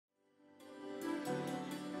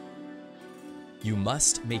You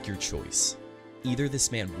must make your choice. Either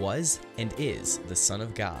this man was and is the Son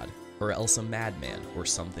of God, or else a madman or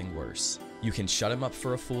something worse. You can shut him up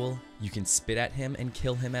for a fool, you can spit at him and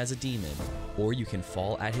kill him as a demon, or you can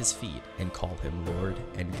fall at his feet and call him Lord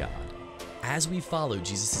and God. As we follow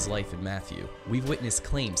Jesus' life in Matthew, we've witnessed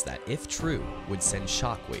claims that, if true, would send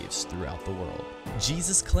shockwaves throughout the world.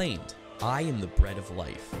 Jesus claimed, "I am the bread of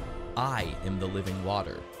life. I am the living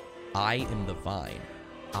water. I am the vine.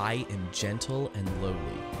 I am gentle and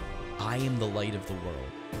lowly. I am the light of the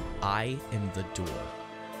world. I am the door.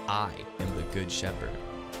 I am the good shepherd.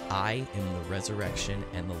 I am the resurrection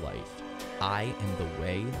and the life. I am the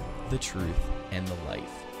way, the truth, and the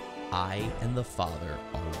life. I and the Father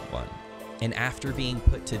are one." And after being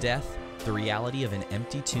put to death, the reality of an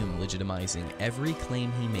empty tomb legitimizing every claim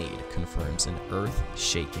he made confirms an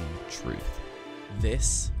earth-shaking truth.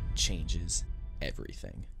 This changes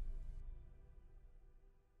everything.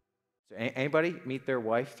 So anybody meet their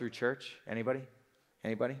wife through church? Anybody?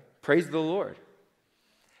 Anybody? Praise the Lord.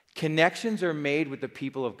 Connections are made with the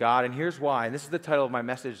people of God, and here's why. And this is the title of my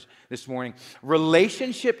message this morning.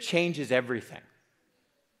 Relationship changes everything.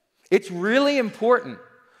 It's really important,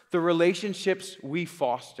 the relationships we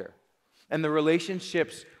foster and the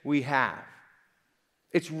relationships we have.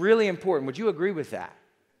 It's really important. Would you agree with that?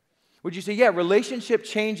 Would you say, yeah, relationship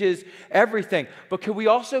changes everything? But could we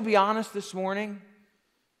also be honest this morning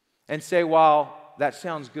and say, while that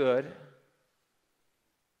sounds good,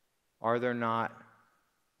 are there not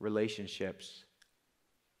relationships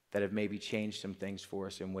that have maybe changed some things for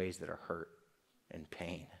us in ways that are hurt and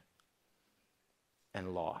pain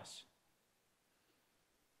and loss?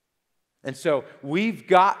 And so we've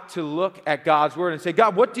got to look at God's word and say,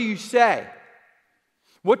 God, what do you say?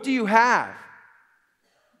 What do you have?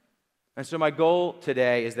 And so my goal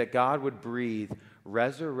today is that God would breathe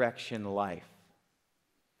resurrection life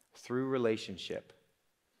through relationship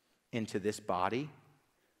into this body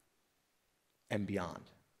and beyond.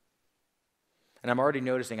 And I'm already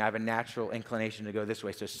noticing I have a natural inclination to go this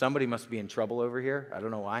way, so somebody must be in trouble over here. I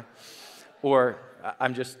don't know why. Or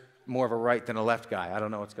I'm just more of a right than a left guy. I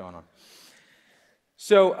don't know what's going on.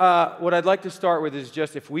 So what I'd like to start with is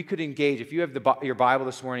just if we could engage. If you have your Bible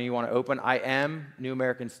this morning you want to open, I am New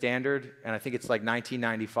American Standard, and I think it's like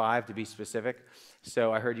 1995 to be specific.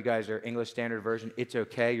 So I heard you guys are English Standard Version. It's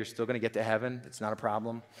okay. You're still going to get to heaven. It's not a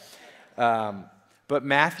problem. But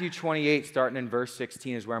Matthew 28, starting in verse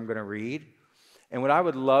 16, is where I'm going to read. And what I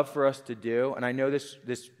would love for us to do, and I know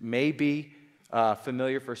this may be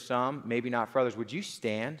familiar for some, maybe not for others, would you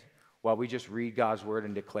stand while we just read God's word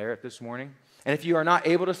and declare it this morning? And if you are not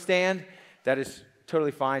able to stand, that is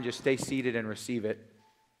totally fine. Just stay seated and receive it.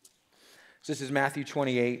 So this is Matthew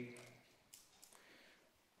 28.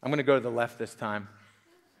 I'm going to go to the left this time.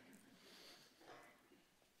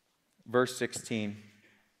 Verse 16.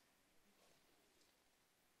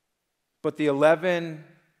 But the 11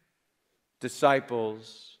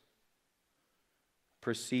 disciples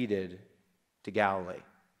proceeded to Galilee,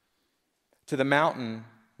 to the mountain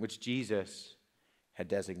which Jesus had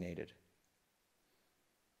designated.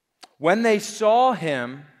 When they saw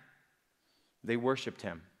him, they worshiped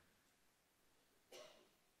him,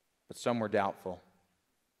 but some were doubtful.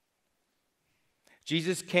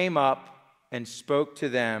 Jesus came up and spoke to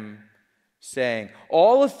them, saying,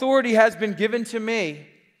 "All authority has been given to me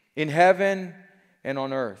in heaven and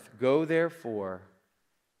on earth. Go therefore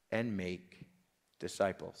and make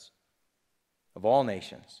disciples of all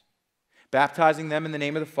nations, baptizing them in the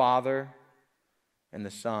name of the Father and the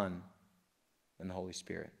Son and the Holy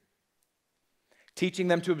Spirit, teaching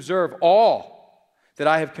them to observe all that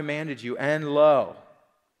I have commanded you. And lo,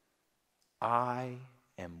 I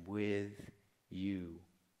am with you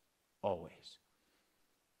always,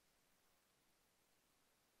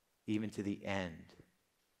 even to the end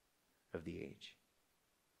of the age."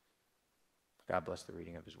 God bless the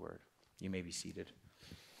reading of his word. You may be seated.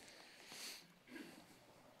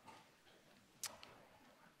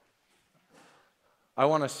 I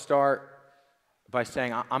want to start by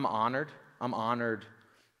saying I'm honored. I'm honored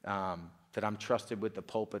that I'm trusted with the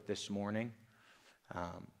pulpit this morning.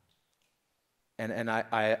 And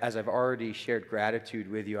I, as I've already shared gratitude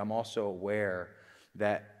with you, I'm also aware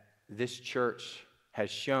that this church has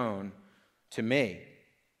shown to me,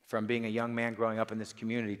 from being a young man growing up in this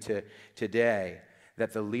community to today,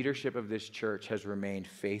 that the leadership of this church has remained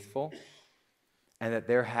faithful and that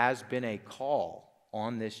there has been a call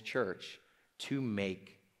on this church to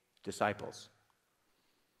make disciples.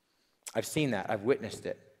 I've seen that. I've witnessed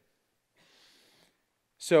it.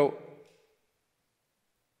 So,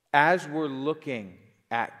 as we're looking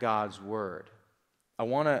at God's word, I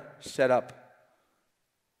want to set up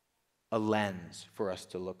a lens for us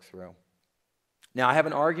to look through. Now, I have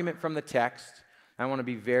an argument from the text. I want to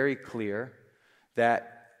be very clear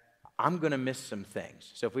that I'm going to miss some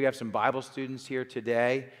things. So if we have some Bible students here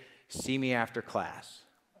today, see me after class.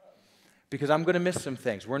 Because I'm going to miss some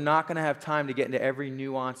things. We're not going to have time to get into every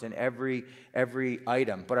nuance and every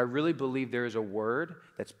item. But I really believe there is a word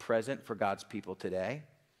that's present for God's people today.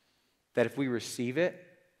 That if we receive it,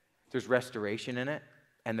 there's restoration in it.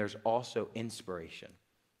 And there's also inspiration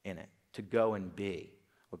in it to go and be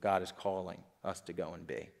what God is calling us to go and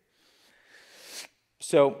be.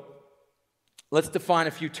 So let's define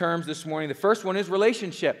a few terms this morning. The first one is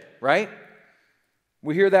relationship, right?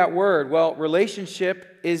 We hear that word. Well,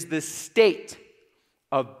 relationship is the state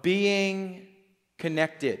of being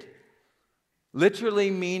connected. Literally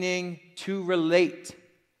meaning to relate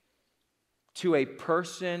to a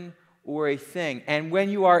person or a thing. And when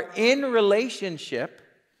you are in relationship,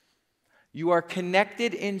 you are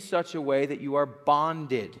connected in such a way that you are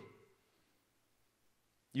bonded.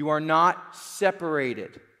 You are not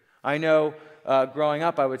separated. I know growing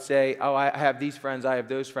up I would say, oh, I have these friends, I have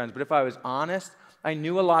those friends. But if I was honest, I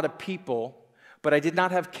knew a lot of people, but I did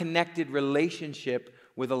not have connected relationship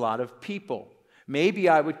with a lot of people. Maybe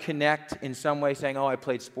I would connect in some way saying, oh, I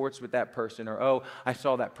played sports with that person, or oh, I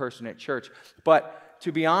saw that person at church. But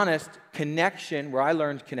to be honest, connection, where I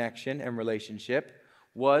learned connection and relationship,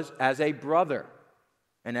 was as a brother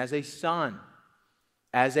and as a son,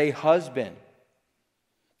 as a husband,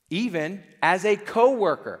 even as a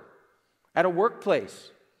coworker at a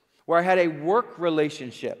workplace where I had a work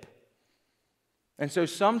relationship. And so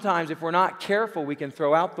sometimes if we're not careful, we can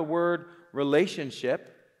throw out the word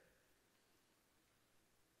relationship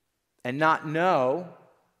and not know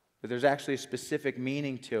that there's actually a specific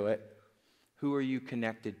meaning to it. Who are you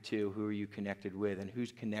connected to? Who are you connected with? And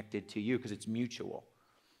who's connected to you? Because it's mutual.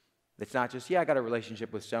 It's not just, yeah, I got a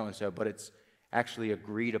relationship with so-and-so, but it's actually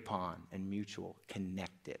agreed upon and mutual,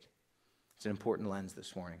 connected. It's an important lens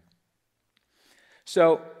this morning.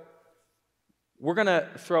 So we're going to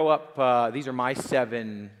throw up, these are my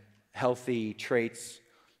 7 healthy traits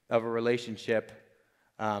of a relationship.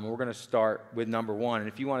 We're going to start with number 1. And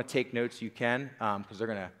if you want to take notes, you can, because they're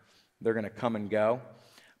going to come and go.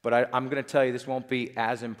 But I'm going to tell you this won't be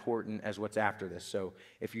as important as what's after this. So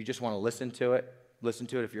if you just want to listen to it.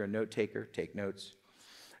 If you're a note taker, take notes.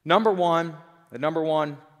 Number 1, the number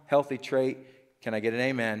 1 healthy trait, can I get an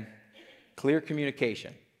amen? Clear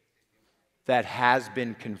communication that has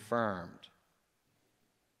been confirmed.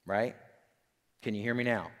 Right? Can you hear me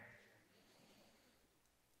now?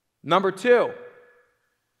 Number 2,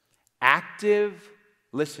 active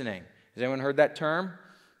listening. Has anyone heard that term?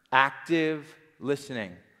 Active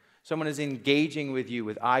listening. Someone is engaging with you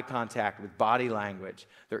with eye contact, with body language.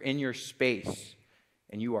 They're in your space,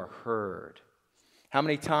 and you are heard. How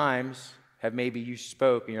many times have maybe you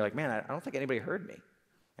spoke, and you're like, man, I don't think anybody heard me?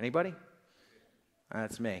 Anybody?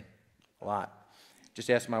 That's me. A lot. Just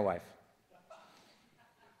ask my wife.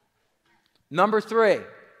 Number 3,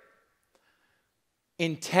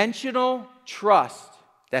 intentional trust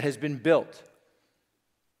that has been built.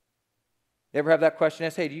 You ever have that question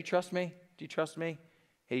asked, hey, do you trust me? Do you trust me?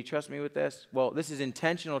 Hey, do you trust me with this? Well, this is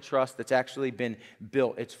intentional trust that's actually been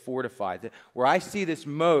built. It's fortified. Where I see this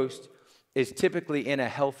most is typically in a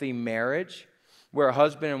healthy marriage where a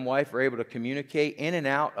husband and wife are able to communicate in and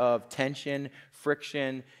out of tension,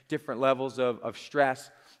 friction, different levels of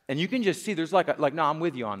stress. And you can just see there's like, no, I'm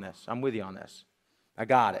with you on this. I'm with you on this. I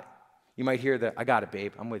got it. You might hear I got it,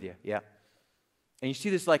 babe. I'm with you. Yeah. And you see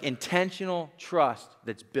this like intentional trust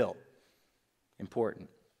that's built. Important.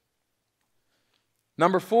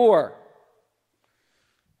 Number 4,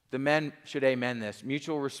 the men should amen this,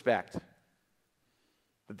 mutual respect.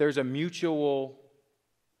 That there's a mutual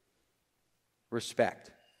respect.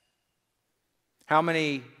 How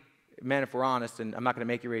many men, if we're honest, and I'm not going to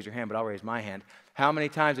make you raise your hand, but I'll raise my hand, how many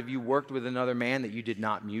times have you worked with another man that you did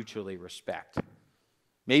not mutually respect?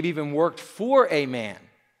 Maybe even worked for a man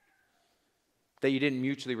that you didn't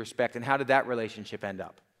mutually respect, and how did that relationship end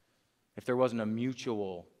up? If there wasn't a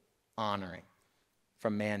mutual honoring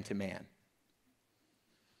from man to man.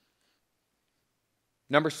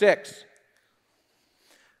 Number 6.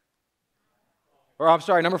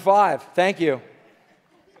 Number 5. Thank you.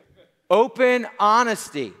 Open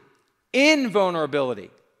honesty in vulnerability.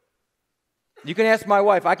 You can ask my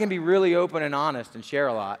wife. I can be really open and honest and share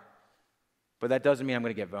a lot, but that doesn't mean I'm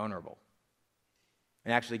going to get vulnerable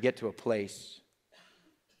and actually get to a place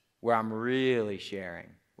where I'm really sharing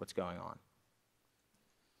what's going on.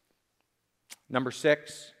 Number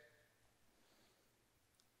 6,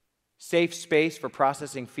 safe space for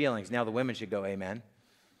processing feelings. Now the women should go amen.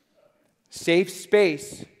 Safe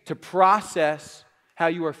space to process how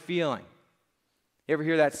you are feeling. You ever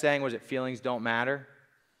hear that saying, was it feelings don't matter?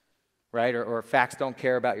 Right? Or facts don't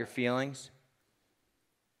care about your feelings?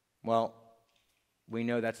 Well, we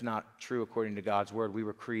know that's not true according to God's word. We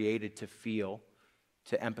were created to feel,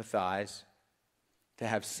 to empathize, to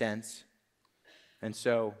have sense. And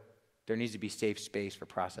so there needs to be safe space for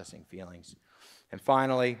processing feelings. And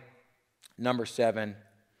finally, number 7,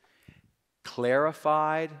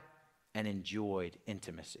 clarified and enjoyed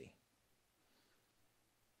intimacy.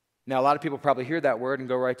 Now, a lot of people probably hear that word and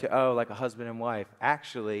go right to, oh, like a husband and wife.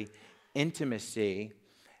 Actually, intimacy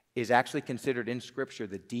is actually considered in Scripture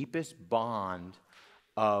the deepest bond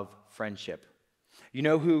of friendship. You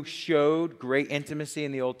know who showed great intimacy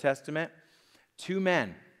in the Old Testament? 2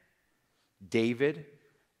 men, David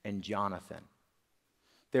and Jonathan.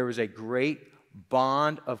 There was a great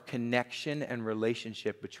bond of connection and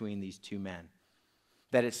relationship between these 2 men.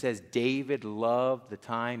 That it says David loved the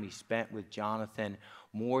time he spent with Jonathan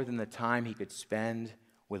more than the time he could spend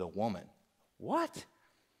with a woman. What?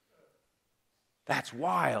 That's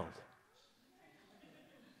wild.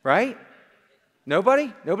 Right?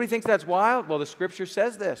 Nobody? Nobody thinks that's wild? Well, the Scripture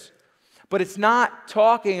says this. But it's not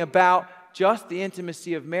talking about just the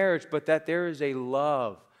intimacy of marriage, but that there is a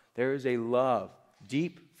love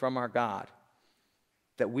deep from our God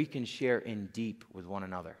that we can share in deep with one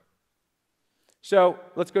another. So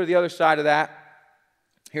let's go to the other side of that.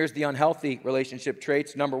 Here's the unhealthy relationship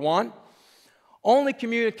traits. Number 1, only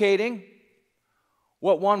communicating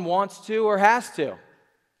what one wants to or has to.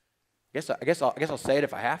 I guess I'll say it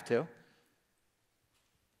if I have to.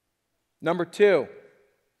 Number 2,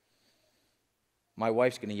 my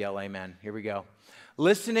wife's going to yell amen. Here we go.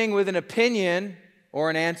 Listening with an opinion or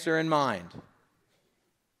an answer in mind.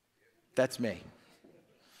 That's me.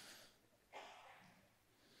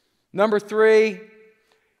 Number 3,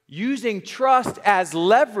 using trust as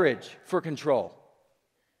leverage for control.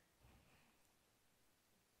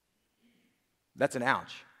 That's an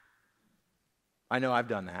ouch. I know I've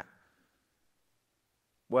done that.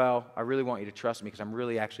 Well, I really want you to trust me because I'm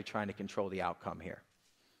really actually trying to control the outcome here.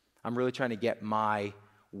 I'm really trying to get my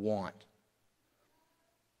want.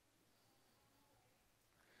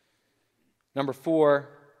 Number 4,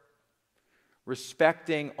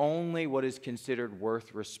 respecting only what is considered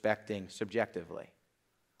worth respecting subjectively.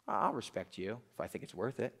 I'll respect you if I think it's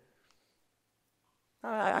worth it.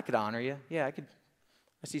 I could honor you. Yeah,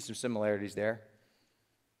 I see some similarities there.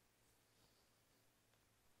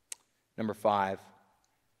 Number 5,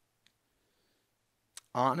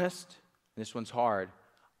 honest, and this one's hard,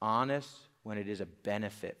 honest when it is a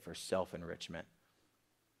benefit for self-enrichment.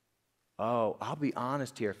 Oh, I'll be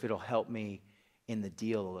honest here if it'll help me in the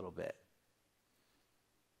deal a little bit.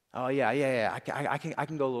 Oh, yeah. I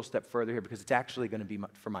can go a little step further here because it's actually going to be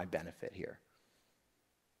for my benefit here.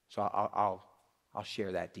 So I'll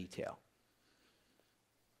share that detail.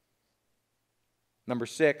 Number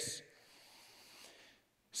 6,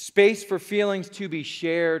 space for feelings to be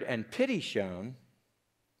shared and pity shown,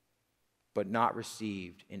 but not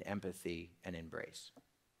received in empathy and embrace.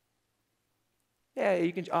 Yeah,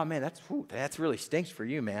 you can, oh man, that's really stinks for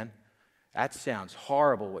you, man. That sounds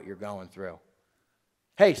horrible what you're going through.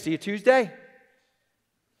 Hey, see you Tuesday?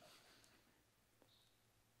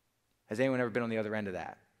 Has anyone ever been on the other end of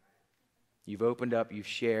that? You've opened up, you've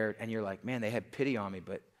shared, and you're like, man, they had pity on me,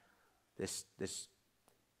 but this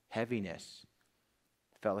heaviness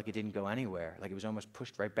felt like it didn't go anywhere, like it was almost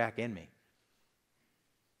pushed right back in me.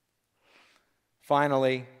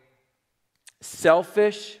 Finally,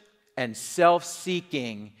 selfish and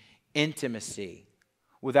self-seeking intimacy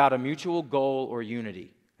without a mutual goal or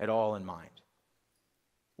unity at all in mind.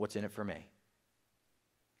 What's in it for me?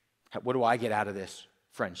 What do I get out of this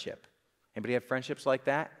friendship? Anybody have friendships like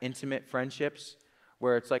that? Intimate friendships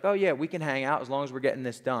where it's like, oh yeah, we can hang out as long as we're getting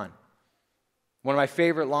this done. One of my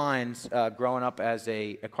favorite lines growing up as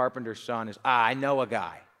a carpenter's son is, I know a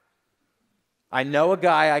guy. I know a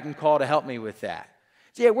guy I can call to help me with that.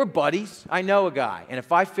 So yeah, we're buddies. I know a guy. And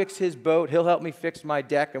if I fix his boat, he'll help me fix my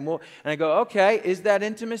deck. And I go, okay, is that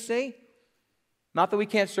intimacy? Not that we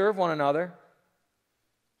can't serve one another.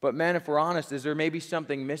 But men, if we're honest, is there maybe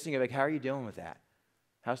something missing? Like, how are you dealing with that?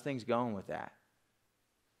 How's things going with that?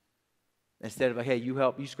 Instead of like, hey,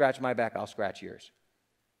 you scratch my back, I'll scratch yours.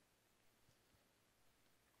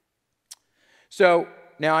 So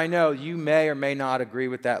now I know you may or may not agree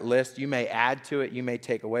with that list. You may add to it. You may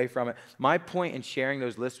take away from it. My point in sharing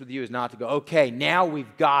those lists with you is not to go, okay, now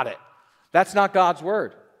we've got it. That's not God's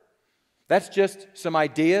word. That's just some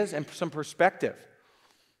ideas and some perspective.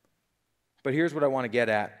 But here's what I want to get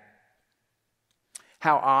at.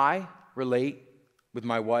 How I relate with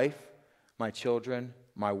my wife, my children,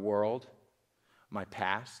 my world, my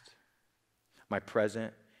past, my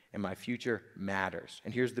present, and my future matters.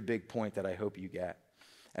 And here's the big point that I hope you get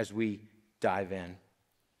as we dive in.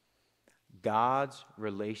 God's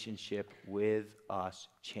relationship with us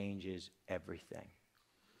changes everything.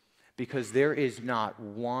 Because there is not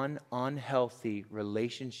one unhealthy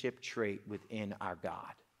relationship trait within our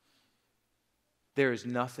God. There is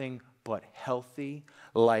nothing but healthy,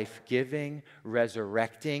 life-giving,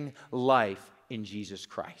 resurrecting life in Jesus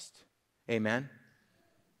Christ. Amen?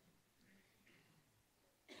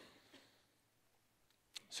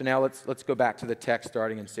 So now let's go back to the text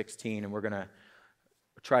starting in 16, and we're going to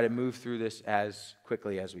try to move through this as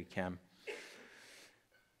quickly as we can.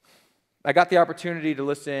 I got the opportunity to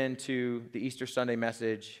listen to the Easter Sunday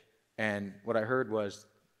message, and what I heard was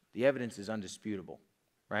the evidence is undisputable,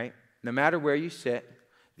 right? No matter where you sit,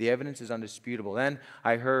 the evidence is undisputable. Then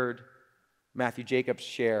I heard Matthew Jacobs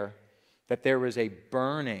share that there was a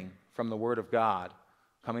burning from the Word of God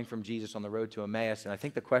coming from Jesus on the road to Emmaus, and I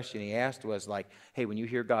think the question he asked was like, hey, when you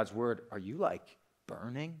hear God's Word, are you like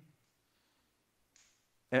burning?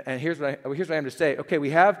 And here's what I am to say. Okay,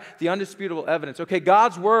 we have the undisputable evidence. Okay,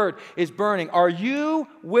 God's Word is burning. Are you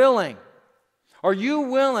willing? Are you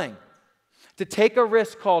willing to take a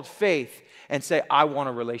risk called faith and say, I want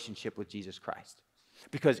a relationship with Jesus Christ?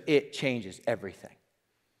 Because it changes everything.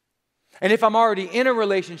 And if I'm already in a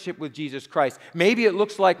relationship with Jesus Christ, maybe it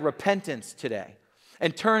looks like repentance today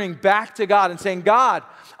and turning back to God and saying, God,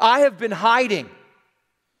 I have been hiding,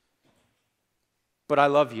 but I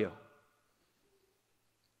love you.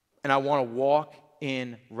 And I want to walk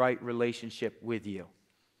in right relationship with you.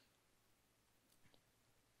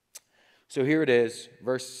 So here it is,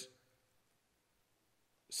 verse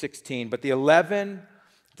 16. But the 11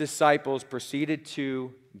 disciples proceeded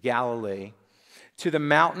to Galilee, to the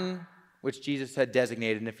mountain which Jesus had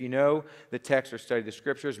designated. And if you know the text or study the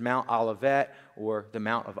scriptures, Mount Olivet or the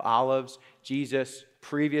Mount of Olives, Jesus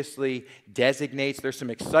previously designates. There's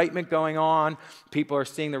some excitement going on. People are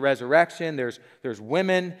seeing the resurrection. There's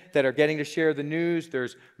women that are getting to share the news.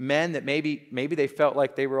 There's men that maybe they felt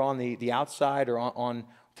like they were on the outside or on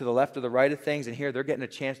to the left or the right of things, and here they're getting a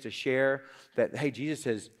chance to share that, hey, Jesus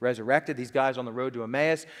has resurrected. These guys on the road to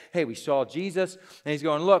Emmaus, hey, we saw Jesus, and he's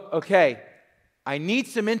going, look, okay, I need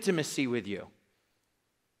some intimacy with you.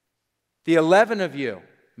 The 11 of you,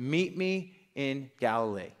 meet me in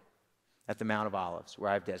Galilee at the Mount of Olives, where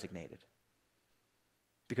I've designated.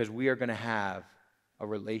 Because we are going to have a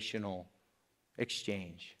relational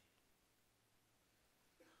exchange.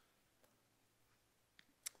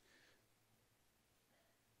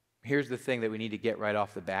 Here's the thing that we need to get right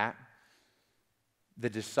off the bat.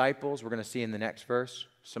 The disciples, we're going to see in the next verse,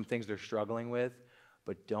 some things they're struggling with.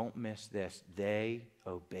 But don't miss this. They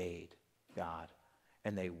obeyed God,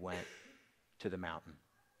 and they went to the mountain.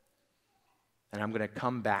 And I'm going to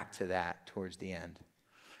come back to that towards the end.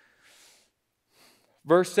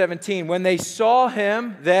 Verse 17, when they saw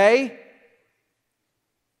him,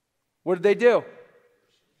 what did they do?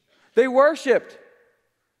 They worshiped.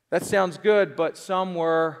 That sounds good, but some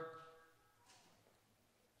were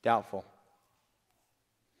doubtful.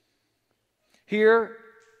 Here,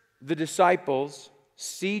 the disciples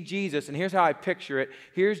see Jesus, and here's how I picture it.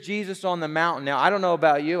 Here's Jesus on the mountain. Now, I don't know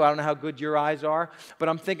about you. I don't know how good your eyes are, but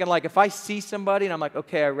I'm thinking like if I see somebody and I'm like,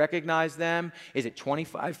 okay, I recognize them. Is it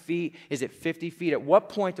 25 feet? Is it 50 feet? At what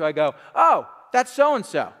point do I go, oh, that's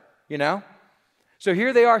so-and-so, you know? So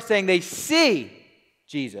here they are saying they see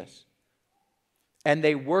Jesus, and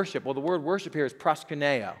they worship. Well, the word worship here is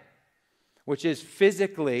proskuneo, which is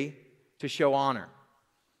physically to show honor,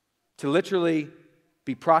 to literally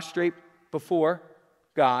be prostrate before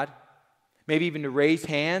God, maybe even to raise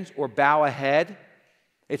hands or bow a head.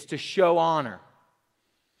 It's to show honor.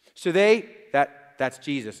 So that's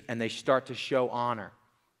Jesus, and they start to show honor.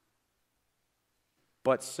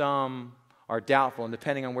 But some are doubtful, and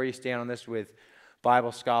depending on where you stand on this with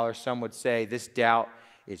Bible scholars, some would say this doubt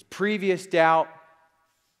is previous doubt.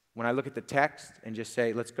 When I look at the text and just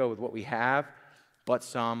say, let's go with what we have, but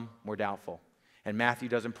some were doubtful. And Matthew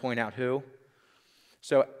doesn't point out who.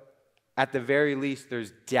 So at the very least,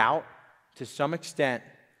 there's doubt to some extent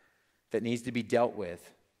that needs to be dealt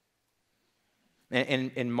with.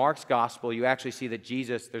 And in Mark's gospel, you actually see that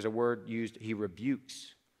Jesus, there's a word used, he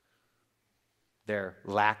rebukes their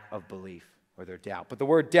lack of belief or their doubt. But the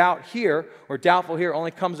word doubt here, or doubtful here,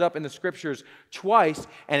 only comes up in the scriptures twice,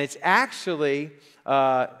 and it's actually,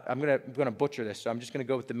 I'm gonna butcher this, so I'm just going to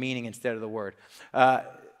go with the meaning instead of the word.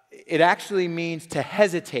 It actually means to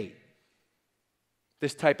hesitate,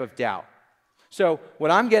 this type of doubt. So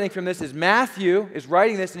what I'm getting from this is Matthew is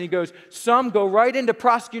writing this, and he goes, some go right into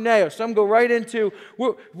proskuneo, some go right into,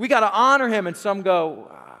 we got to honor him, and some go,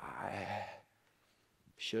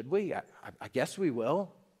 should we? I guess we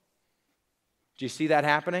will. Do you see that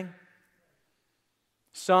happening?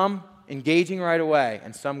 Some engaging right away,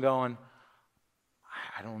 and some going,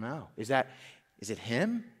 I don't know. Is it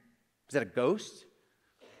him? Is that a ghost?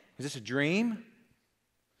 Is this a dream?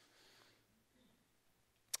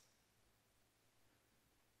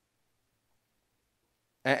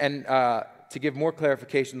 And to give more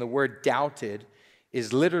clarification, the word doubted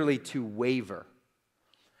is literally to waver.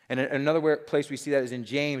 And another place we see that is in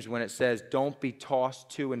James when it says, don't be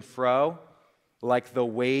tossed to and fro like the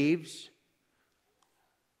waves.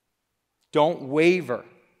 Don't waver.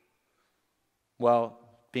 Well,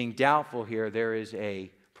 being doubtful here, there is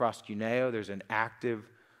a proskuneo, there's an active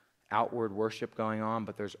outward worship going on,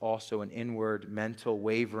 but there's also an inward mental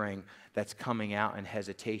wavering that's coming out in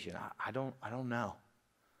hesitation. I don't know.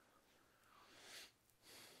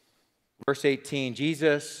 Verse 18,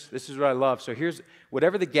 Jesus, this is what I love. So here's,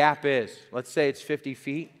 whatever the gap is, let's say it's 50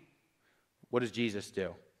 feet. What does Jesus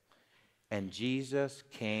do? And Jesus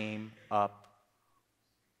came up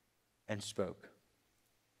and spoke.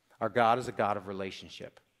 Our God is a God of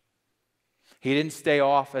relationship. He didn't stay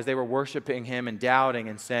off as they were worshiping him and doubting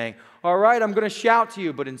and saying, all right, I'm going to shout to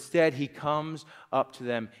you. But instead, he comes up to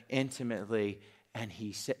them intimately, and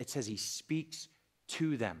it says he speaks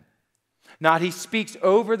to them. Not he speaks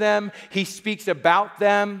over them, he speaks about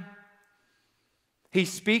them. He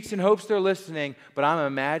speaks in hopes they're listening, but I'm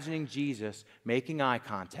imagining Jesus making eye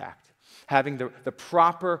contact, having the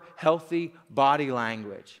proper, healthy body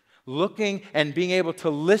language, looking and being able to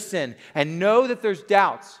listen and know that there's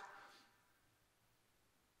doubts.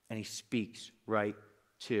 And he speaks right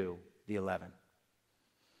to the 11.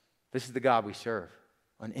 This is the God we serve,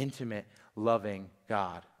 an intimate, loving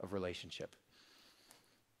God of relationship.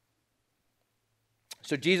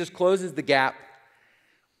 So Jesus closes the gap,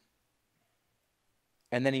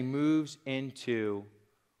 and then he moves into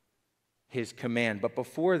his command. But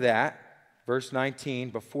before that, verse 19,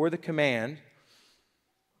 before the command,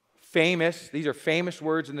 these are famous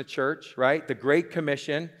words in the church, right? The Great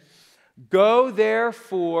Commission. Go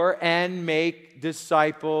therefore and make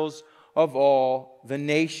disciples of all the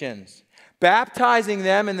nations, baptizing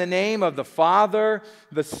them in the name of the Father,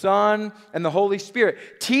 the Son, and the Holy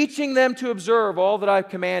Spirit, teaching them to observe all that I've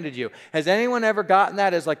commanded you. Has anyone ever gotten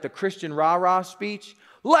that as like the Christian rah-rah speech?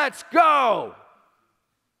 Let's go!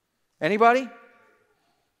 Anybody?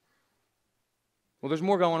 Well, there's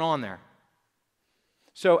more going on there.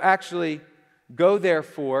 So actually, go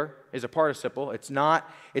therefore is a participle. It's not,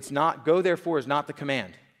 go therefore is not the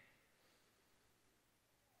command.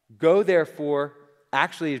 Go therefore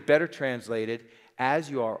actually is better translated as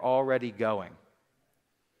you are already going.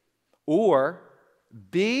 Or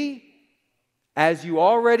be as you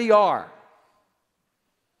already are.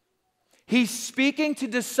 He's speaking to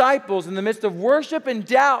disciples in the midst of worship and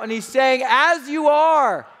doubt, and he's saying, as you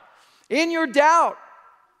are, in your doubt,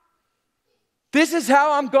 this is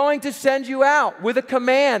how I'm going to send you out with a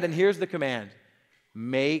command. And here's the command.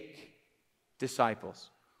 Make disciples.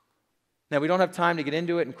 Now, we don't have time to get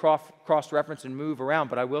into it and cross-reference and move around,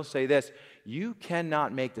 but I will say this. You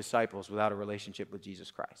cannot make disciples without a relationship with Jesus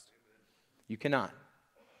Christ. You cannot.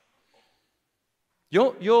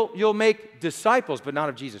 You'll make disciples, but not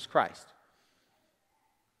of Jesus Christ.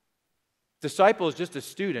 Disciple is just a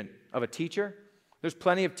student of a teacher. There's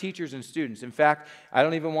plenty of teachers and students. In fact, I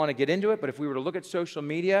don't even want to get into it, but if we were to look at social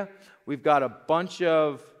media, we've got a bunch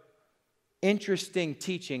of interesting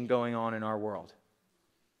teaching going on in our world.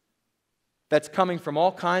 That's coming from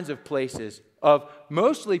all kinds of places, of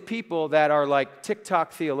mostly people that are like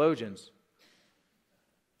TikTok theologians.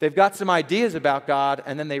 They've got some ideas about God,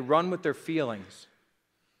 and then they run with their feelings.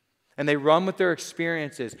 And they run with their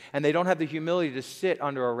experiences, and they don't have the humility to sit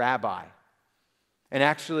under a rabbi and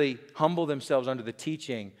actually humble themselves under the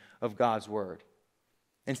teaching of God's Word.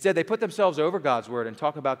 Instead, they put themselves over God's Word and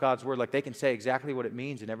talk about God's Word like they can say exactly what it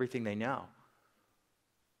means and everything they know.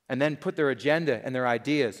 And then put their agenda and their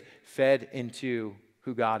ideas fed into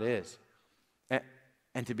who God is.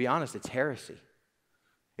 And to be honest, it's heresy.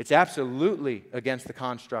 It's absolutely against the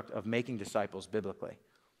construct of making disciples biblically.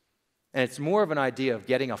 And it's more of an idea of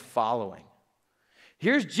getting a following.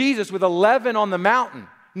 Here's Jesus with 11 on the mountain,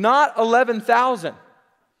 not 11,000.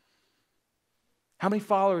 How many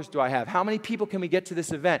followers do I have? How many people can we get to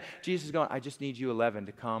this event? Jesus is going, I just need you 11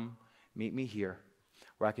 to come meet me here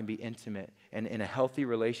where I can be intimate and in a healthy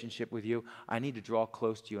relationship with you. I need to draw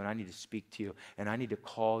close to you, and I need to speak to you, and I need to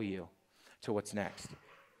call you to what's next. Do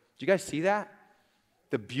you guys see that?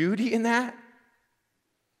 The beauty in that?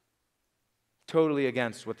 totally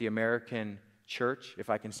against what the American church, if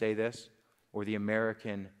I can say this, or the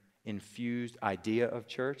American infused idea of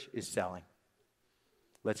church is selling.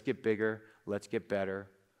 Let's get bigger. Let's get better.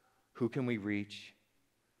 Who can we reach?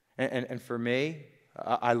 And for me,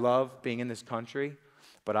 I love being in this country,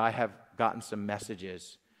 but I have gotten some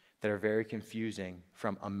messages that are very confusing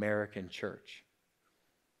from American church.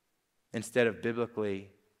 Instead of biblically,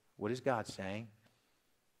 what is God saying?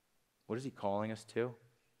 What is he calling us to?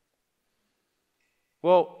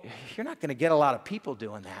 Well, you're not going to get a lot of people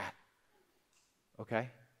doing that. Okay?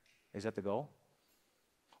 Is that the goal?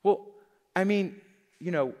 Well, I mean,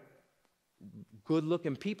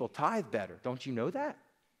 good-looking people tithe better. Don't you know that?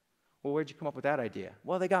 Well, where'd you come up with that idea?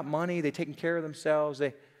 Well, they got money. They're taking care of themselves.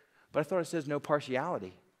 But I thought it says no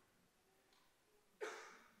partiality.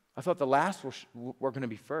 I thought the last were going to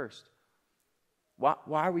be first. Why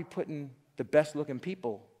are we putting the best-looking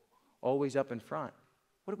people always up in front?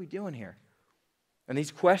 What are we doing here? And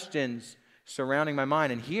these questions surrounding my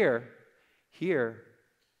mind. And here,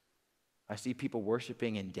 I see people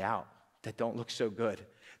worshiping in doubt that don't look so good.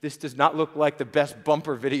 This does not look like the best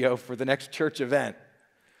bumper video for the next church event.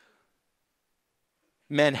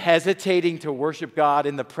 Men hesitating to worship God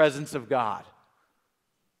in the presence of God.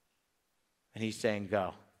 And he's saying,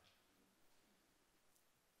 go.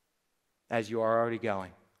 As you are already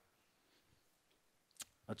going.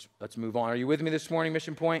 Let's move on. Are you with me this morning,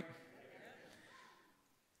 Mission Point?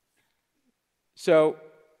 So,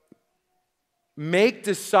 make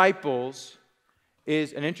disciples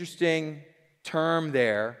is an interesting term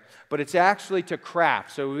there, but it's actually to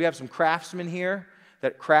craft. So we have some craftsmen here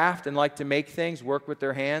that craft and like to make things, work with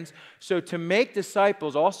their hands. So to make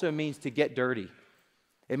disciples also means to get dirty.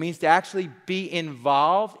 It means to actually be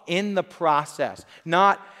involved in the process.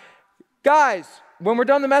 Not, guys, when we're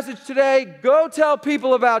done the message today, go tell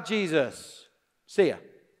people about Jesus. See ya.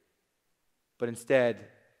 But instead,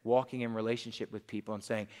 walking in relationship with people and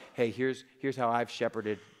saying, hey, here's how I've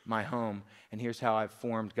shepherded my home, and here's how I've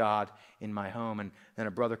formed God in my home. And then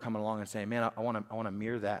a brother coming along and saying, man, I want to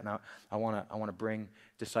mirror that, and I want to bring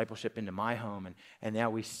discipleship into my home. And now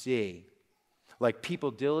we see, like people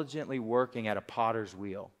diligently working at a potter's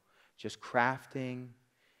wheel, just crafting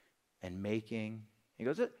and making. He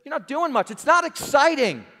goes, you're not doing much. It's not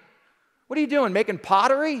exciting. What are you doing, making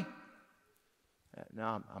pottery?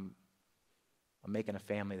 No, I'm making a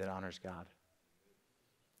family that honors God.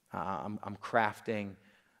 I'm crafting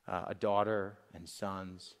a daughter and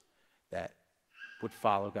sons that would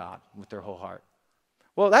follow God with their whole heart.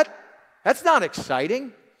 Well, that's not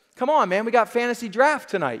exciting. Come on, man. We got fantasy draft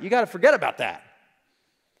tonight. You got to forget about that.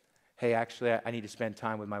 Hey, actually, I need to spend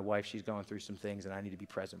time with my wife. She's going through some things, and I need to be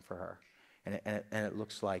present for her. And it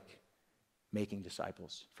looks like making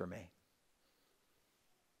disciples for me.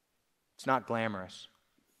 It's not glamorous,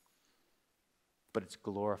 but it's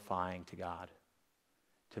glorifying to God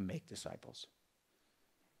to make disciples.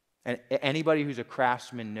 And anybody who's a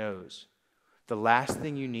craftsman knows the last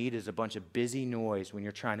thing you need is a bunch of busy noise when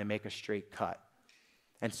you're trying to make a straight cut.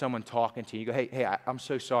 And someone talking to you, you go, hey, I'm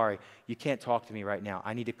so sorry. You can't talk to me right now.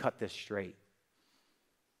 I need to cut this straight.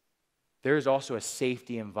 There is also a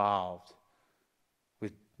safety involved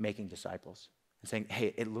with making disciples. And saying,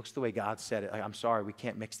 hey, it looks the way God said it. I'm sorry, we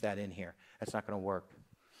can't mix that in here. That's not going to work.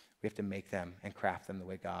 We have to make them and craft them the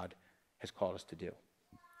way God has called us to do.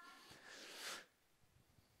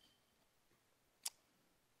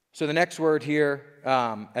 So the next word here,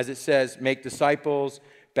 as it says, make disciples,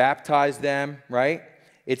 baptize them, right?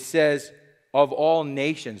 It says, of all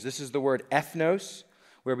nations. This is the word ethnos,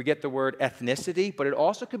 where we get the word ethnicity, but it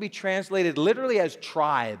also could be translated literally as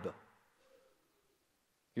tribe.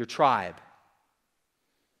 Your tribe.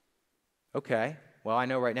 Okay, well, I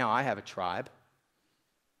know right now I have a tribe.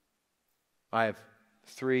 I have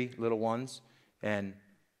 3 little ones and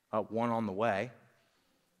 1 on the way,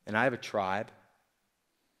 and I have a tribe.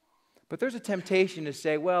 But there's a temptation to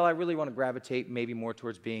say, well, I really want to gravitate maybe more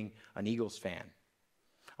towards being an Eagles fan.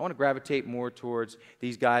 I want to gravitate more towards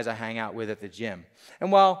these guys I hang out with at the gym.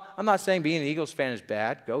 And while I'm not saying being an Eagles fan is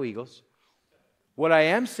bad, go Eagles. What I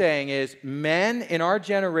am saying is men in our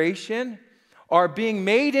generation are being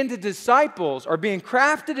made into disciples, are being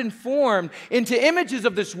crafted and formed into images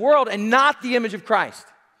of this world and not the image of Christ.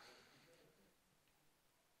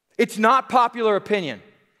 It's not popular opinion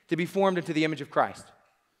to be formed into the image of Christ.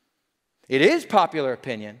 It is popular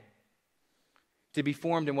opinion to be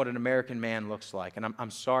formed in what an American man looks like. And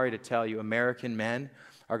I'm sorry to tell you, American men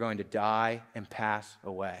are going to die and pass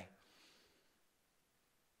away.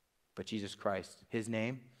 But Jesus Christ, his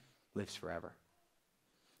name, lives forever.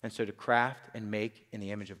 And so to craft and make in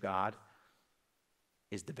the image of God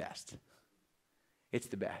is the best. It's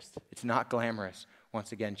the best. It's not glamorous,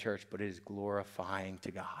 once again, church, but it is glorifying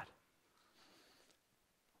to God.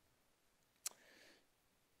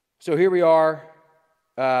 So here we are,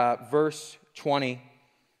 verse 20.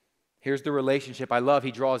 Here's the relationship I love.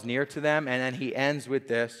 He draws near to them, and then he ends with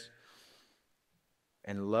this.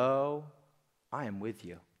 And lo, I am with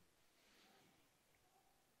you,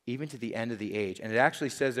 even to the end of the age. And it actually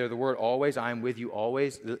says there, the word always, I am with you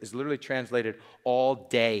always, is literally translated all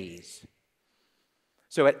days.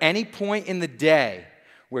 So at any point in the day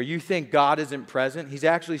where you think God isn't present, he's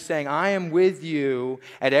actually saying, I am with you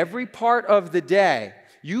at every part of the day.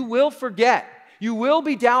 You will forget. You will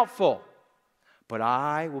be doubtful. But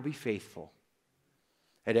I will be faithful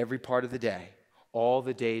at every part of the day, all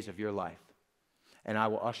the days of your life. And I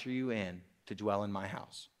will usher you in to dwell in my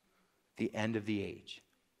house, the end of the age.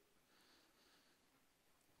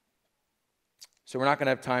 So we're not going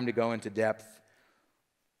to have time to go into depth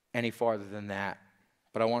any farther than that.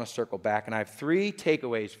 But I want to circle back, and I have 3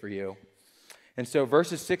 takeaways for you. And so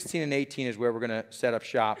verses 16 and 18 is where we're going to set up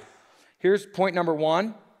shop. Here's point number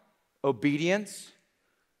 1. Obedience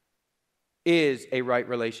is a right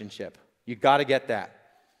relationship. You got to get that.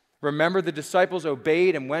 Remember, the disciples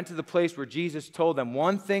obeyed and went to the place where Jesus told them.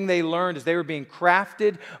 One thing they learned as they were being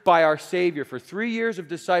crafted by our Savior for 3 years of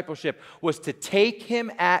discipleship was to take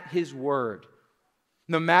him at his word,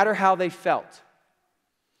 no matter how they felt,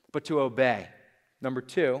 but to obey. Number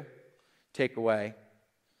 2, takeaway,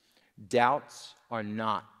 doubts are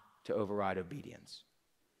not to override obedience.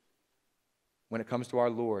 When it comes to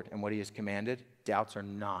our Lord and what he has commanded, doubts are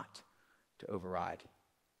not to override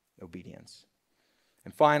obedience.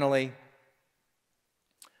 And finally,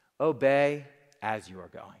 obey as you are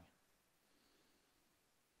going.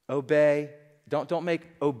 Obey. Don't make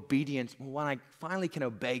obedience, well, when I finally can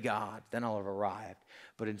obey God, then I'll have arrived.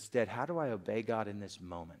 But instead, how do I obey God in this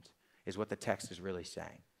moment is what the text is really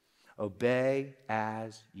saying. Obey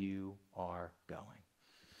as you are going.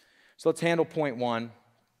 So let's handle point 1.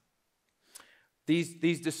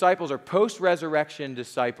 These disciples are post-resurrection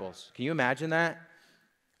disciples. Can you imagine that?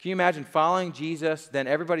 Can you imagine following Jesus, then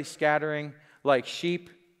everybody scattering like sheep,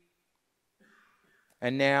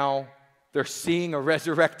 and now they're seeing a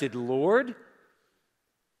resurrected Lord?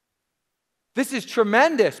 This is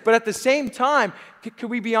tremendous, but at the same time, can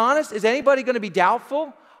we be honest? Is anybody going to be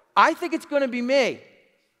doubtful? I think it's going to be me.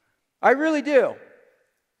 I really do.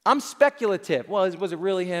 I'm speculative. Well, was it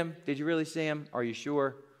really him? Did you really see him? Are you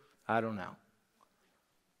sure? I don't know.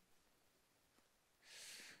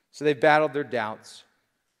 So they've battled their doubts.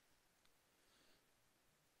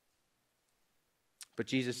 But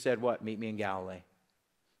Jesus said what? Meet me in Galilee.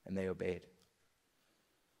 And they obeyed.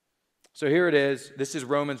 So here it is. This is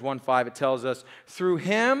Romans 1:5. It tells us, through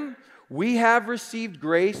him we have received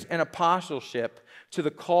grace and apostleship to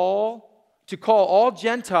call all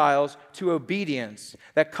Gentiles to obedience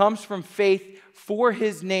that comes from faith for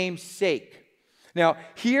his name's sake. Now,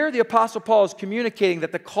 here the Apostle Paul is communicating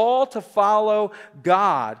that the call to follow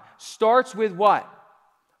God starts with what?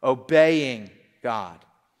 Obeying God.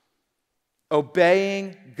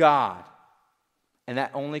 Obeying God. And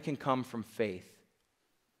that only can come from faith.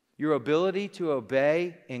 Your ability to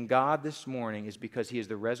obey in God this morning is because he is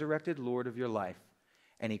the resurrected Lord of your life,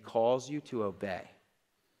 and he calls you to obey.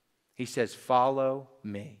 He says, follow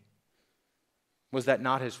me. Was that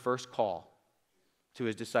not his first call to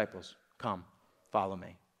his disciples? Come, follow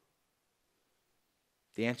me.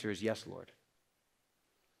 The answer is yes, Lord.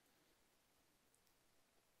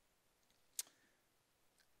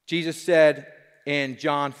 Jesus said in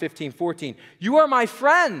John 15:14, you are my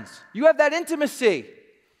friends. You have that intimacy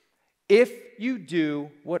if you do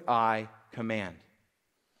what I command.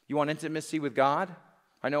 You want intimacy with God?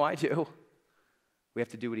 I know I do. We have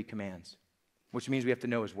to do what he commands, which means we have to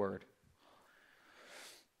know his word.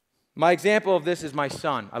 My example of this is my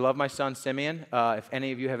son. I love my son, Simeon. If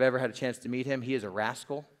any of you have ever had a chance to meet him, he is a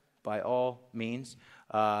rascal by all means.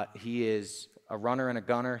 He is a runner and a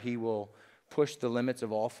gunner. He will push the limits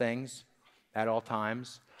of all things at all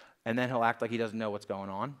times, and then he'll act like he doesn't know what's going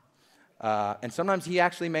on. And sometimes he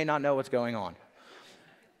actually may not know what's going on.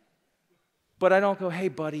 But I don't go, hey,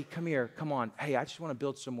 buddy, come here, come on. Hey, I just want to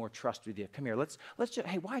build some more trust with you. Come here, let's just,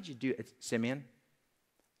 hey, why'd you do it? Simeon,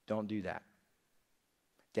 don't do that.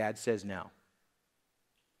 Dad says no.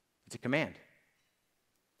 It's a command,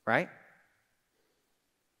 right?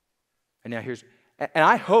 And now and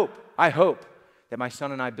I hope that my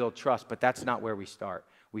son and I build trust, but that's not where we start.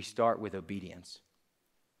 We start with obedience.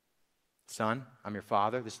 Son, I'm your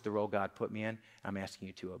father. This is the role God put me in. I'm asking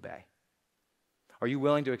you to obey. Are you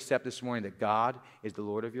willing to accept this morning that God is the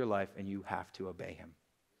Lord of your life and you have to obey him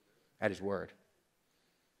at his word?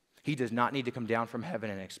 He does not need to come down from heaven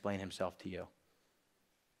and explain himself to you.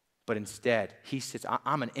 But instead, he sits,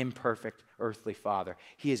 I'm an imperfect earthly father.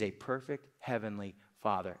 He is a perfect heavenly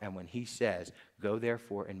father. And when he says, go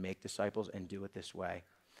therefore and make disciples and do it this way,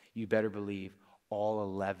 you better believe all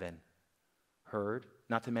 11 heard,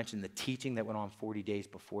 not to mention the teaching that went on 40 days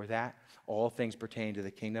before that, all things pertaining to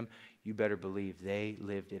the kingdom. You better believe they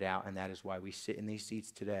lived it out. And that is why we sit in these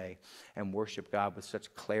seats today and worship God with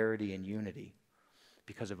such clarity and unity,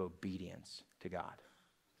 because of obedience to God.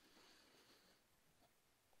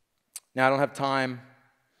 Now, I don't have time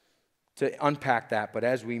to unpack that, but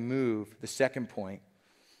as we move, the second point,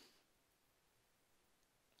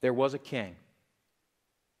 there was a king.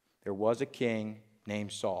 There was a king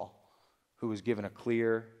named Saul who was given a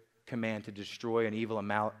clear command to destroy an evil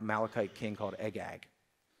Amalekite king called Agag.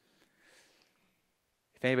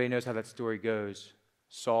 If anybody knows how that story goes,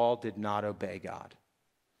 Saul did not obey God.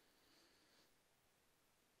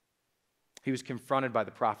 He was confronted by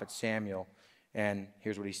the prophet Samuel, and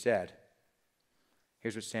here's what he said.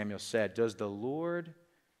 Here's what Samuel said. Does the Lord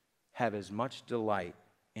have as much delight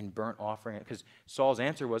in burnt offering? Because Saul's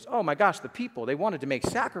answer was, oh my gosh, the people, they wanted to make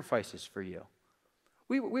sacrifices for you.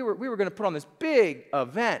 We were going to put on this big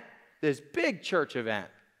event, this big church event.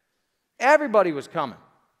 Everybody was coming.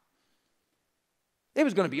 It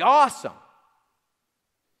was going to be awesome.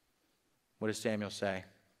 What does Samuel say?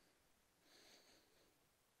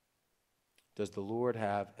 Does the Lord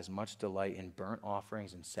have as much delight in burnt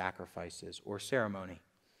offerings and sacrifices or ceremony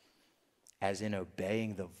as in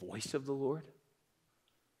obeying the voice of the Lord?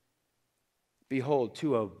 Behold,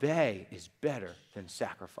 to obey is better than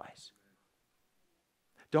sacrifice.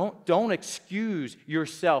 Don't excuse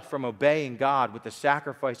yourself from obeying God with the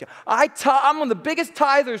sacrifice. I'm one of the biggest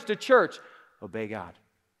tithers to church. Obey God.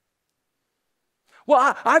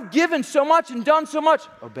 Well, I've given so much and done so much.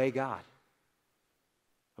 Obey God.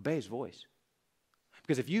 Obey His voice.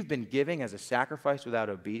 Because if you've been giving as a sacrifice without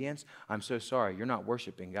obedience, I'm so sorry, you're not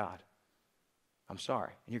worshiping God. I'm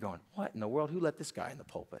sorry. And you're going, what in the world? Who let this guy in the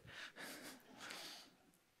pulpit?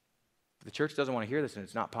 The church doesn't want to hear this, and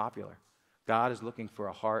it's not popular. God is looking for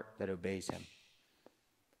a heart that obeys Him.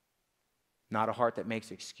 Not a heart that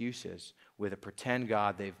makes excuses with a pretend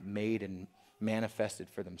God they've made and manifested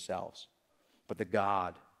for themselves, but the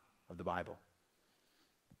God of the Bible.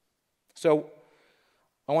 So,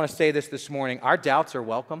 I want to say this morning. Our doubts are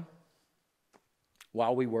welcome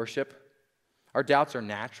while we worship. Our doubts are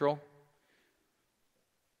natural.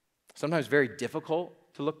 Sometimes very difficult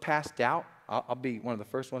to look past doubt. I'll be one of the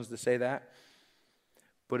first ones to say that.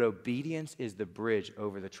 But obedience is the bridge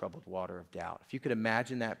over the troubled water of doubt. If you could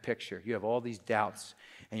imagine that picture, you have all these doubts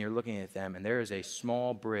and you're looking at them, and there is a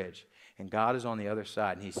small bridge, and God is on the other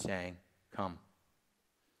side, and He's saying, come,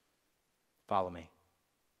 follow me.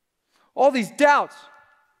 All these doubts.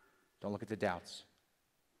 Don't look at the doubts.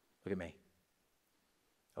 Look at me.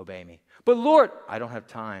 Obey me. But Lord, I don't have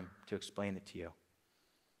time to explain it to you.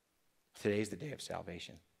 Today's the day of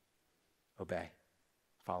salvation. Obey.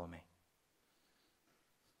 Follow me.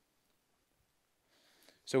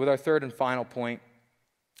 So with our third and final point,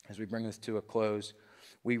 as we bring this to a close,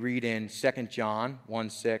 we read in 2 John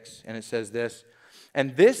 1:6, and it says this,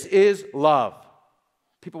 and this is love.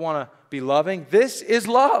 People want to be loving. This is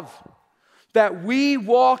love, that we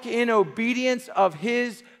walk in obedience of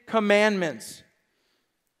His commandments.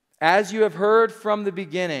 As you have heard from the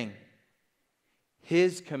beginning,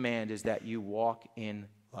 His command is that you walk in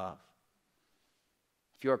love.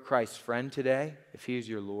 If you're Christ's friend today, if He is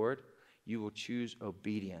your Lord, you will choose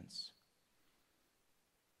obedience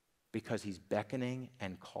because He's beckoning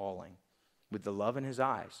and calling with the love in His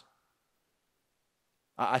eyes.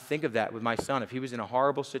 I think of that with my son. If he was in a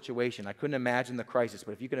horrible situation, I couldn't imagine the crisis,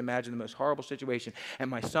 but if you could imagine the most horrible situation,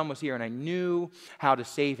 and my son was here and I knew how to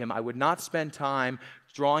save him, I would not spend time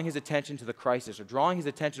drawing his attention to the crisis or drawing his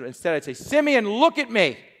attention. Instead, I'd say, Simeon, look at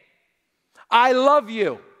me. I love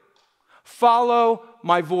you. Follow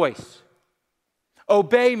my voice.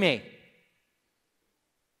 Obey me.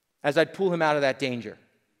 As I'd pull him out of that danger.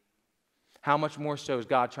 How much more so is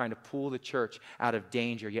God trying to pull the church out of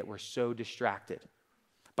danger, yet we're so distracted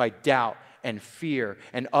by doubt and fear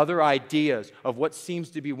and other ideas of what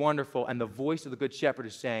seems to be wonderful, and the voice of the Good Shepherd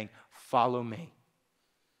is saying, follow me.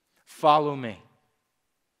 Follow me.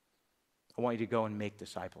 I want you to go and make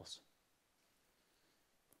disciples.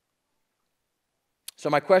 So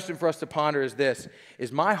my question for us to ponder is this.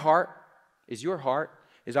 Is my heart, is your heart,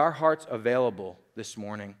 is our hearts available this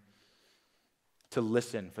morning to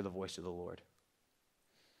listen for the voice of the Lord?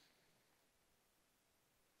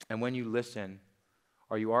 And when you listen,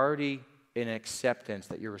 are you already in acceptance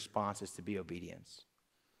that your response is to be obedience?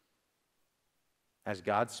 As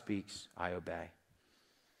God speaks, I obey.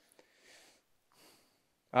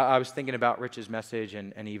 I was thinking about Rich's message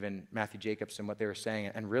and even Matthew Jacobs and what they were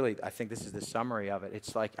saying, and really, I think this is the summary of it.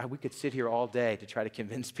 It's like we could sit here all day to try to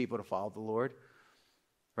convince people to follow the Lord,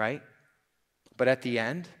 right? But at the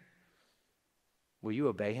end, will you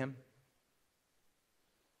obey him?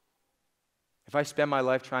 If I spend my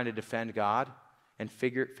life trying to defend God and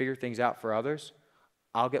figure things out for others,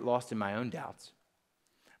 I'll get lost in my own doubts.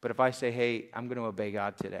 But if I say, hey, I'm going to obey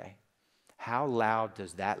God today, how loud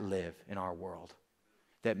does that live in our world?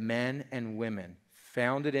 That men and women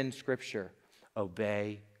founded in Scripture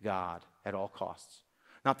obey God at all costs.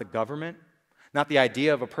 Not the government, not the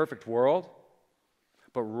idea of a perfect world,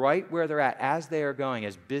 but right where they're at, as they are going,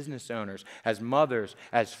 as business owners, as mothers,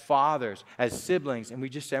 as fathers, as siblings, and we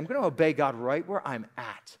just say, I'm going to obey God right where I'm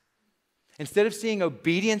at. Instead of seeing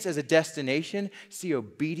obedience as a destination, see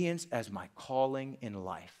obedience as my calling in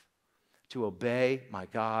life. To obey my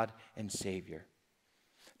God and Savior.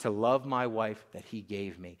 To love my wife that he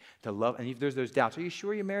gave me. To love, and if there's those doubts, are you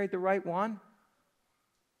sure you married the right one?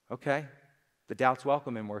 Okay. The doubt's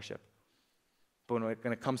welcome in worship. But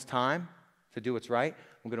when it comes time to do what's right,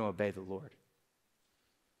 I'm going to obey the Lord.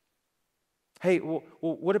 Hey, well,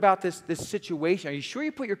 what about this situation? Are you sure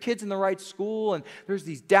you put your kids in the right school and there's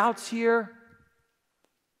these doubts here?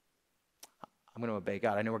 I'm going to obey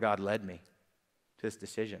God. I know where God led me to this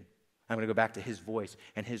decision. I'm going to go back to his voice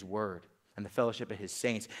and his word and the fellowship of his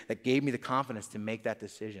saints that gave me the confidence to make that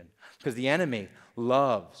decision. Because the enemy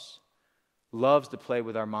loves to play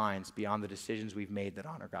with our minds beyond the decisions we've made that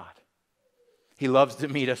honor God. He loves to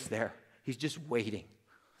meet us there. He's just waiting.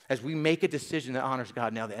 As we make a decision that honors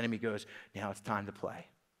God, now the enemy goes, now it's time to play.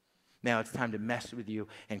 Now it's time to mess with you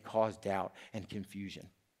and cause doubt and confusion.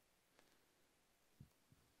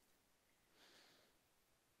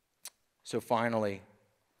 So finally,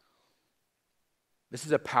 this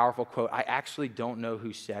is a powerful quote. I actually don't know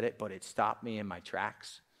who said it, but it stopped me in my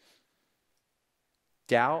tracks.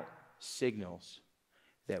 Doubt signals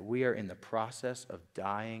that we are in the process of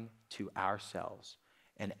dying to ourselves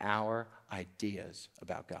and our ideas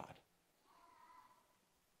about God.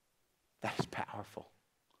 That is powerful.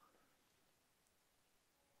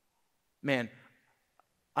 Man,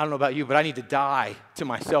 I don't know about you, but I need to die to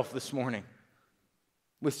myself this morning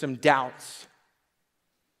with some doubts.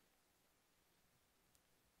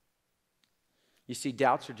 You see,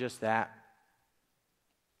 doubts are just that.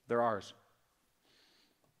 They're ours.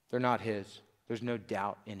 They're not his. There's no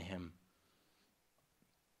doubt in him.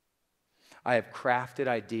 I have crafted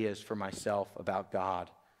ideas for myself about God,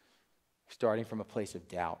 starting from a place of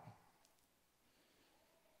doubt.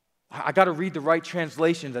 I got to read the right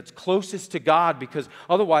translation that's closest to God, because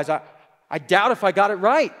otherwise I doubt if I got it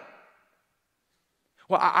right.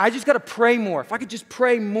 Well, I just got to pray more. If I could just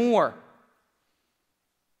pray more.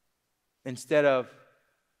 Instead of,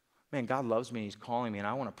 man, God loves me and he's calling me and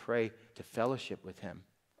I want to pray to fellowship with him.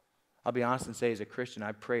 I'll be honest and say, as a Christian,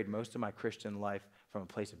 I prayed most of my Christian life from a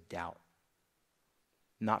place of doubt,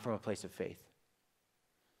 not from a place of faith.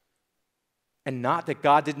 And not that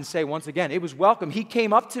God didn't say, once again, it was welcome. He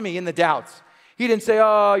came up to me in the doubts. He didn't say,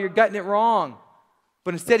 oh, you're getting it wrong.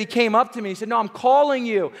 But instead he came up to me and he said, no, I'm calling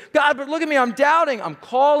you. God, but look at me, I'm doubting. I'm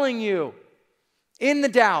calling you in the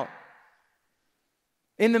doubt,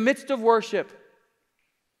 in the midst of worship.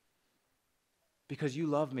 Because you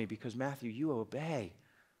love me, because Matthew, you obey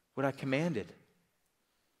what I commanded.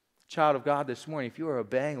 Child of God, this morning, if you are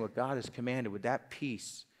obeying what God has commanded, would that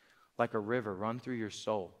peace, like a river, run through your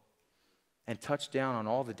soul and touch down on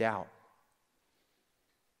all the doubt?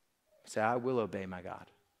 Say, I will obey my God.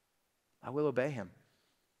 I will obey him.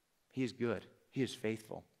 He is good. He is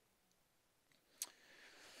faithful.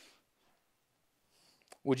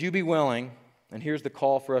 Would you be willing, and here's the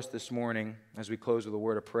call for us this morning as we close with a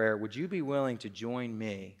word of prayer, would you be willing to join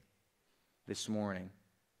me this morning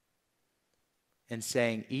in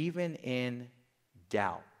saying, even in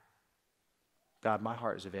doubt, God, my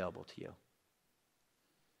heart is available to you.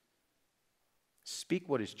 Speak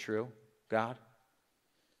what is true, God.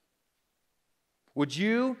 Would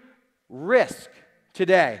you risk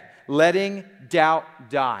today letting doubt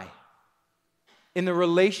die in the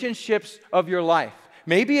relationships of your life?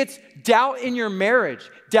 Maybe it's doubt in your marriage,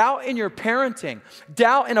 doubt in your parenting,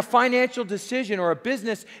 doubt in a financial decision or a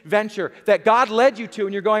business venture that God led you to,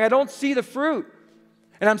 and you're going, I don't see the fruit.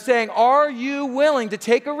 And I'm saying, are you willing to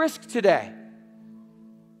take a risk today?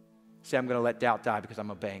 Say, I'm going to let doubt die because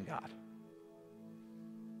I'm obeying God.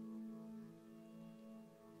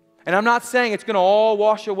 And I'm not saying it's going to all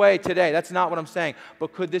wash away today. That's not what I'm saying.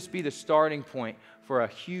 But could this be the starting point for a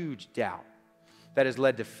huge doubt that has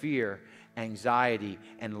led to fear anxiety,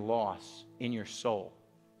 and loss in your soul.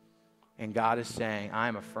 And God is saying, I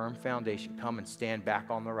am a firm foundation. Come and stand back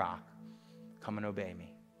on the rock. Come and obey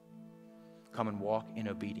me. Come and walk in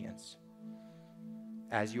obedience.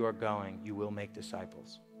 As you are going, you will make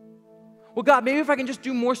disciples. Well, God, maybe if I can just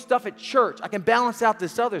do more stuff at church, I can balance out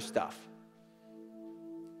this other stuff.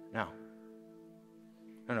 No.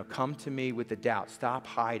 No, come to me with the doubt. Stop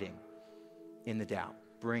hiding in the doubt.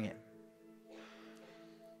 Bring it.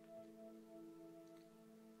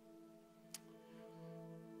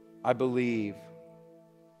 I believe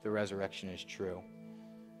the resurrection is true.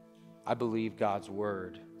 I believe God's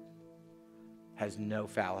word has no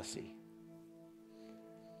fallacy.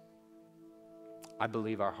 I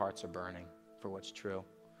believe our hearts are burning for what's true,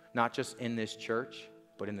 not just in this church,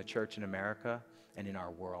 but in the church in America and in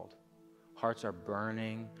our world. Hearts are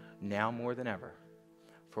burning now more than ever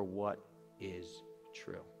for what is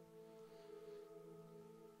true.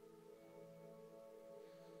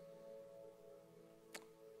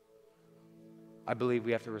 I believe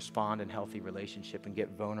we have to respond in healthy relationship and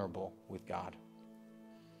get vulnerable with God.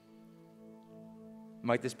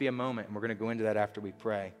 Might this be a moment, and we're going to go into that after we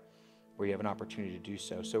pray, where you have an opportunity to do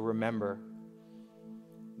so. So remember,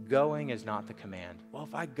 going is not the command. Well,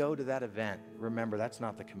 if I go to that event, remember, that's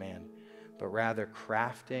not the command, but rather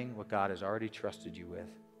crafting what God has already trusted you with.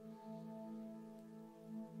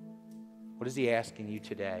 What is He asking you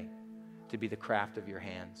today to be the craft of your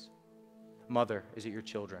hands? Mother, is it your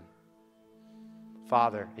children?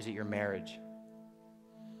 Father, is it your marriage?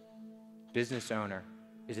 Business owner,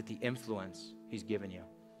 is it the influence He's given you?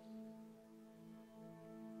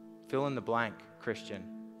 Fill in the blank, Christian.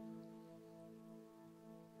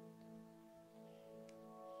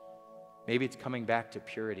 Maybe it's coming back to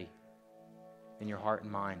purity in your heart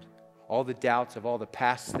and mind. All the doubts of all the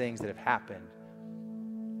past things that have happened.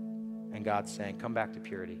 And God's saying, come back to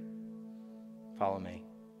purity. Follow me.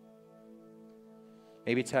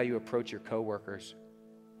 Maybe it's how you approach your coworkers.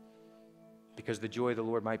 Because the joy of the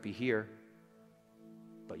Lord might be here,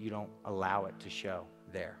 but you don't allow it to show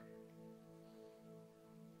there.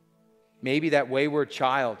 Maybe that wayward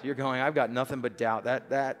child, you're going, I've got nothing but doubt.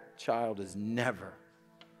 That child is never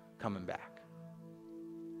coming back.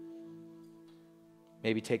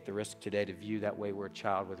 Maybe take the risk today to view that wayward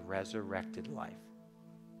child with resurrected life.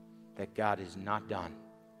 That God is not done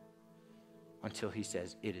until He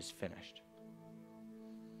says it is finished.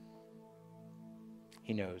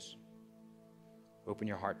 He knows. Open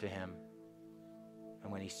your heart to Him.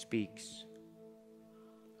 And when He speaks,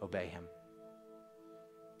 obey Him.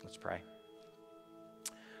 Let's pray.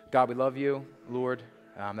 God, we love You, Lord.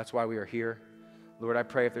 That's why we are here. Lord, I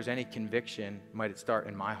pray if there's any conviction, might it start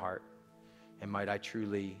in my heart, and might I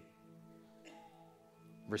truly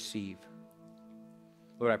receive.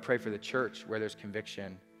 Lord, I pray for the church where there's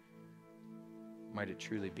conviction, might it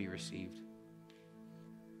truly be received.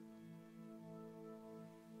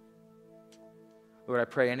 Lord, I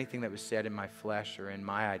pray anything that was said in my flesh or in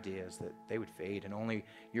my ideas, that they would fade and only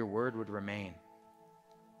Your word would remain.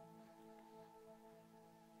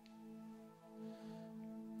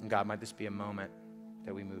 And God, might this be a moment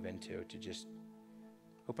that we move into to just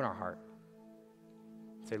open our heart.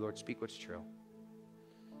 Say, Lord, speak what's true.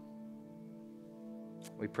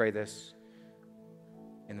 We pray this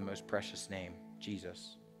in the most precious name,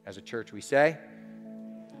 Jesus. As a church, we say,